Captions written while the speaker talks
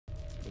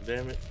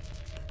damn it.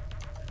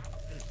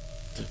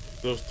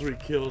 Those 3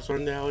 kills are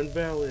now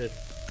invalid.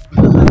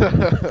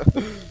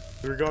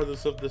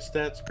 Regardless of the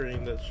stat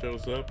screen that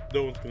shows up,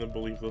 no one's gonna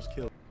believe those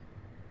kills.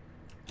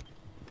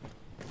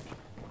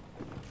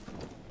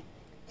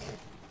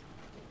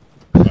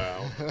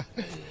 Wow.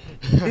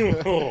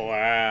 Oh,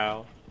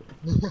 wow.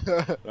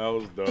 That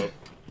was dope.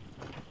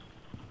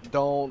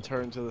 Don't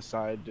turn to the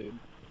side, dude.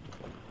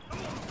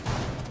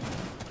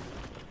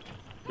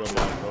 Come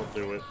on, don't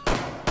do it.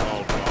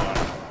 Oh god.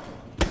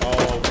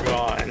 Oh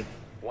god.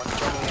 One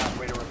friendly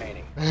operator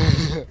remaining.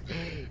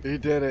 He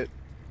did it.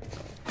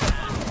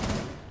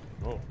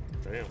 Oh,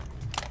 damn.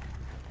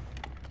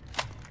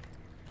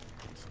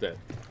 It's that.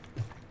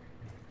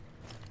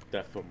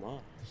 That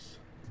FAMAS.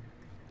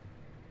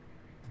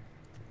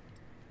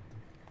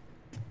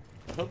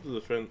 I hope the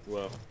defense.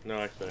 Well, no,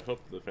 actually, I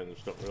hope the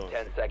defenders don't realize.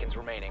 10 seconds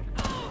remaining.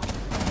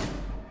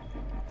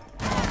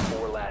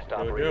 4 last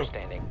operators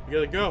standing. You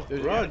gotta go.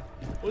 Run.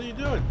 What are you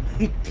doing?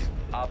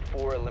 Op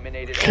 4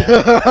 eliminated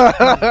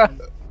all.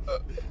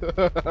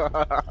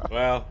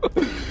 Well,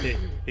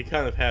 he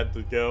kind of had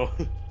to go.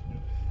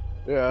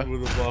 Yeah.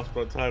 With the boss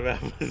by time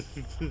out.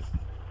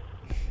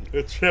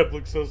 The trap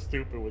looks so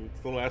stupid when it's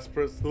the last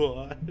person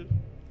alive.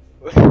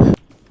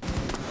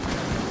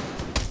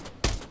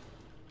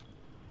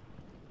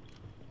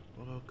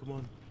 Oh, come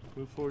on.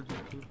 Move forward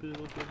just a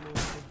little bit more.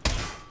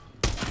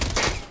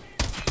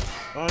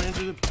 Oh,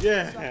 into the.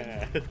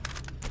 Yeah!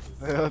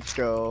 Let's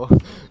go.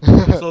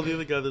 I saw the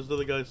other guy. There's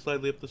another guy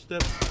slightly up the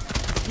steps.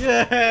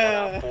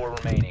 Yeah! 1 op 4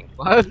 remaining.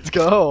 Let's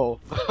go.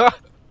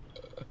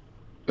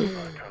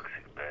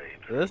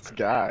 This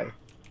guy.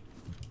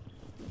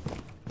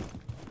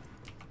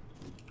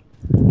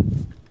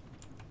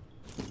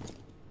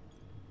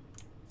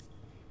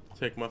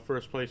 Take my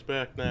first place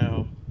back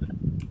now.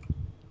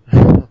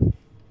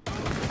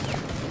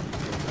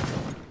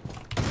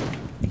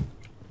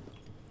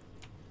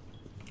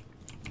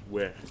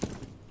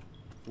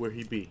 Where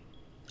he be?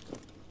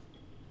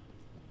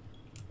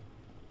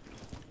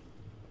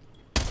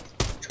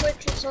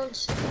 Twitch is on.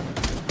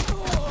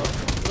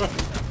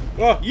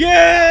 Oh,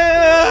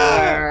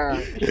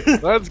 yeah!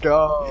 Let's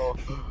go.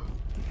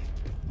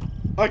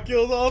 I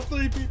killed all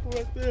 3 people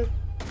right there.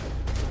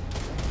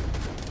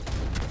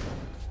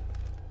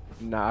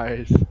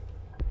 Nice.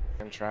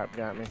 And trap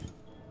got me.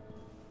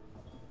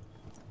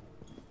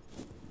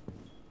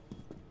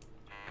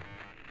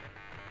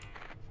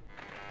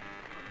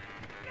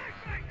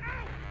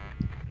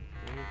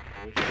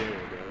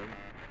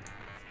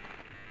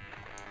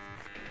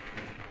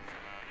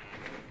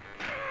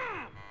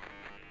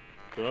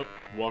 Up,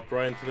 walked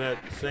right into that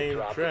same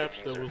Drop trap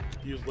the that was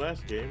used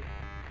last game.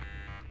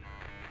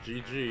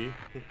 GG.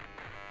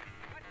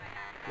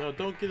 No,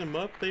 don't get him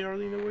up. They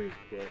already know where he's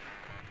at.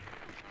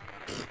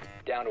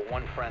 Down to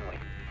 1 friendly.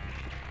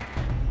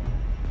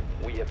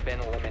 We have been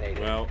eliminated.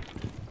 Well.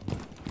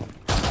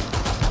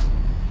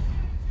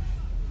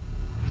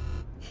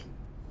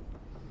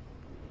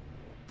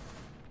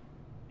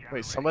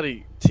 Wait,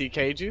 somebody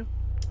TK'd you?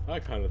 I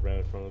kind of ran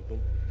in front of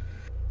them.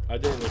 I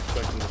didn't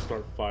expect them to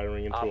start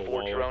firing into Op a 4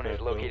 wall drone like has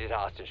that, located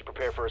hostage.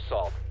 Prepare for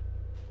assault.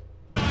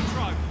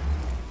 Nice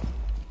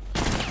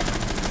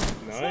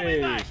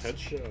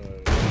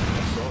headshot.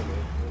 Assault,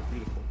 man. That was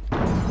beautiful.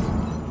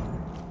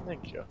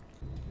 Thank you.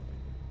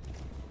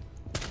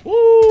 Woo!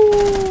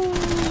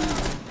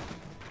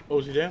 Oh,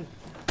 is he down?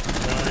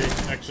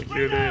 Nice.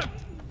 Executed.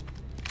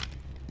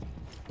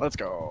 Let's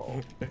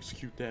go.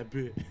 Execute that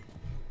bit.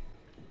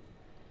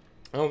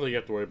 I don't think you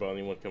have to worry about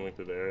anyone coming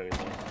through there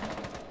anymore.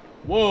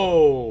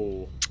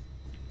 Whoa!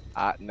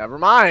 Never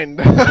mind.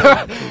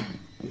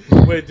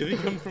 Wait, did he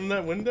come from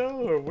that window,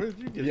 or where did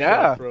you get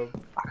shot from?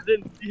 I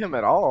didn't see him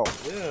at all.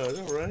 Yeah, I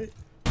know, right?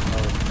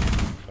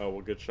 Oh,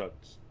 well, good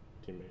shots,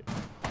 teammate.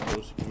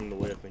 Those who come in the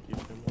way, I think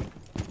he's coming.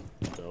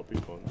 That'll be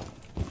fun.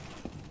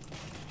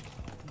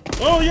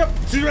 Oh, yep!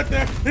 She's right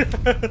there!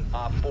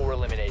 Op 4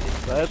 eliminated.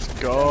 Let's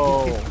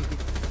go.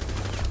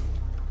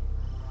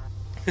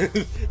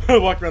 I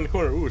walked around the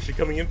corner. Ooh, is she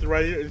coming in through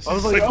right here? And she I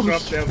was just like, oh,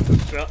 dropped down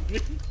and shot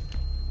me.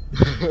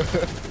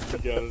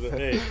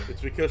 Hey, it's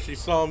because she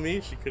saw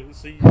me, she couldn't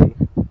see you.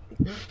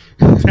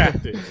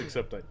 Tactics,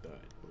 except I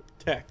died.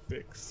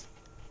 Tactics.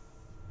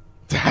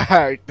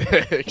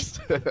 Tactics.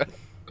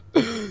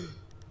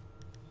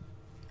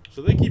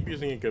 So they keep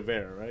using a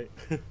Gavera, right?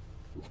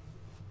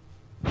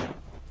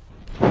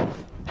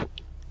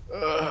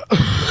 I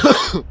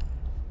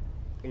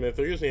mean, if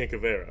they're using a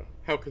Gavera,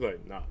 how could I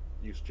not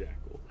use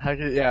Jackal? How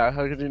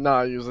could you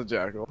not use a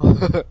Jackal?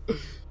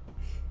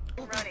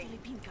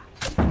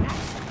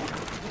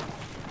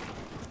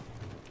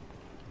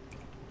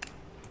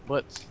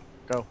 Let's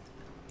go.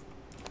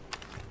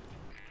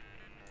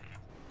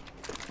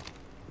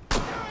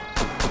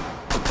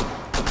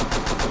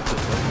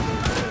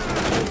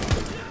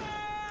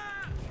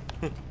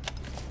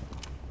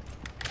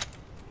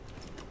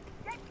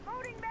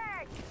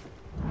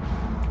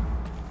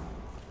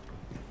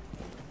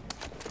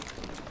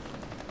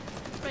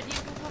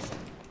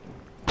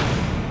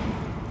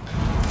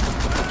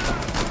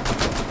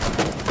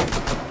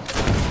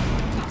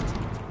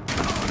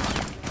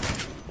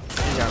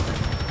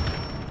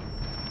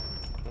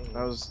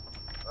 That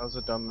was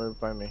a dumb move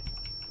by me.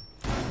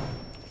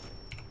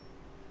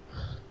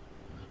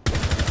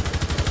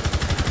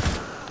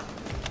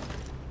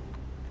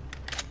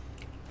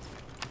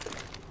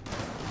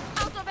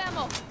 Out of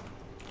ammo.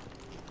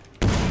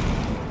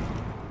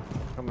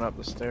 Coming up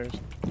the stairs.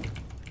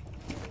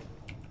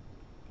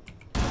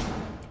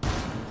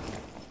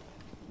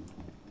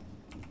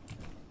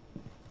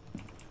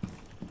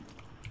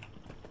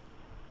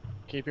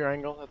 Keep your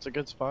angle, that's a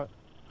good spot.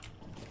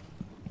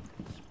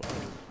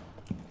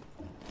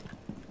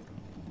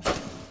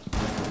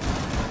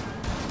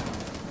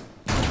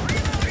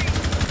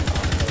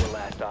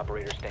 Last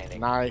operator standing.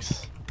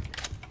 Nice.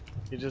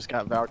 You just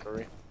got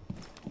Valkyrie.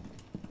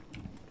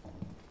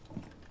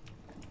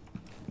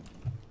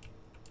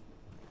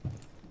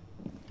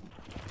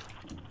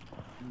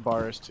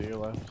 Bars to your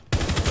left.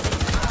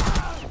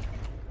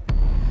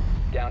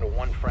 Down to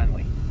one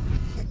friendly.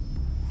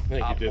 I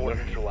think Op you did 4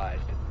 there.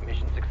 neutralized.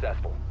 Mission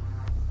successful.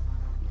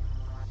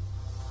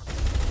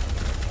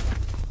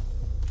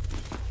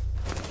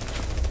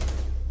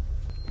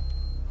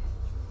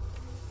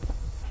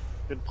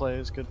 Good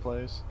plays, good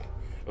plays.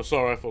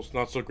 Assault rifle's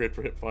not so great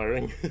for hip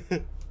firing.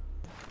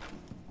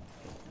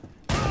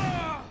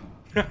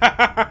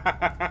 That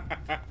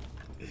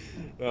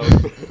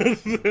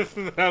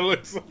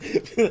looks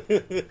like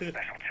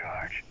Special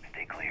charge.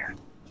 Stay clear.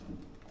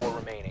 4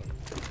 remaining.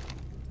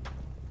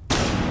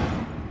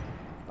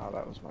 Oh,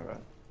 that was my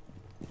bad.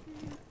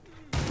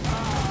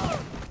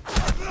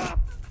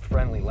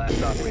 Friendly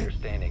last operator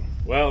standing.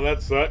 well,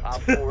 that sucked.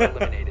 Op 4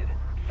 eliminated.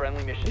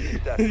 Friendly mission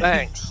successful.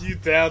 Thanks. You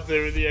downed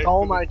there with the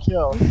Oh my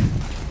kill.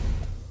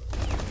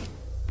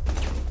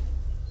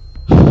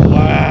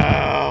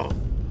 Wow.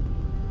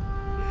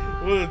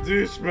 What a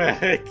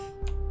douchebag.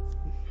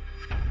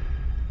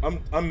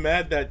 I'm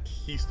mad that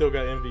he still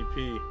got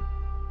MVP.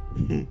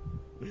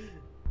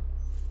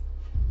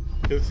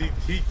 Cause he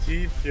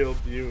killed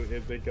you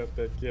and they got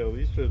that kill.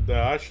 He should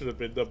I should have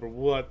been number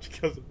 1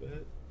 because of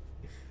that.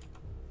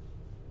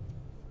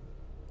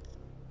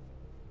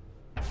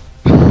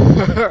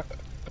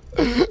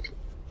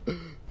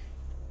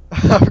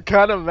 I'm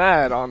kind of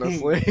mad,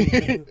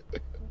 honestly.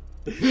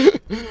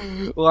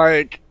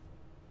 Like,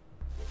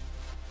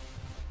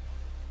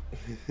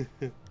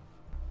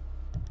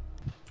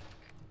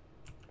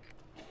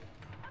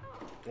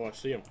 Oh, I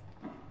see him.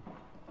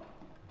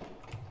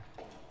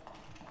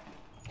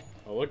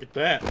 Oh, look at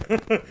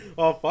that.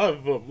 All 5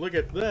 of them. Look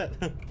at that.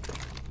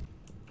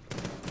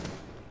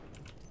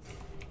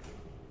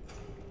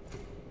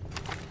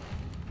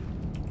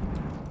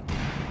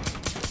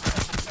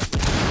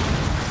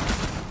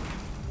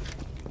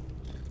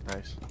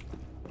 nice.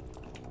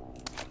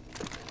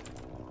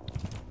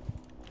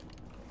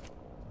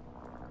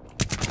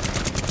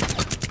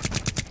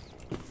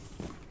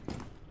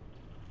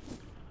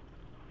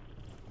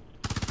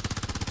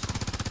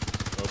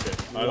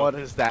 What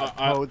is that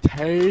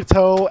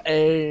potato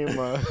aim?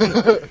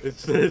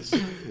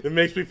 It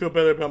makes me feel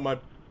better about my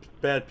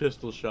bad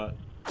pistol shot.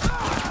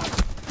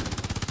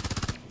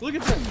 Look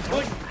at that!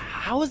 Like,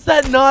 How is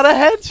that not a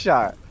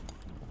headshot?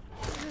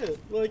 yeah,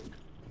 like.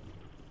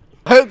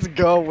 Let's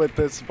go with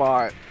this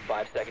spot.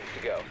 5 seconds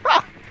to go.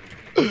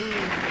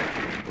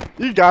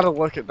 You gotta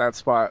look at that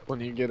spot when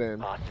you get in.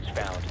 Hostage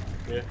found.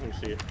 Yeah, let me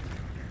see it.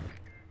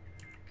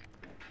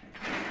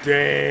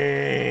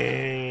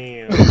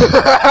 Damn!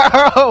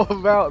 How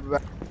about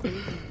that?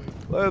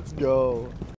 Let's go.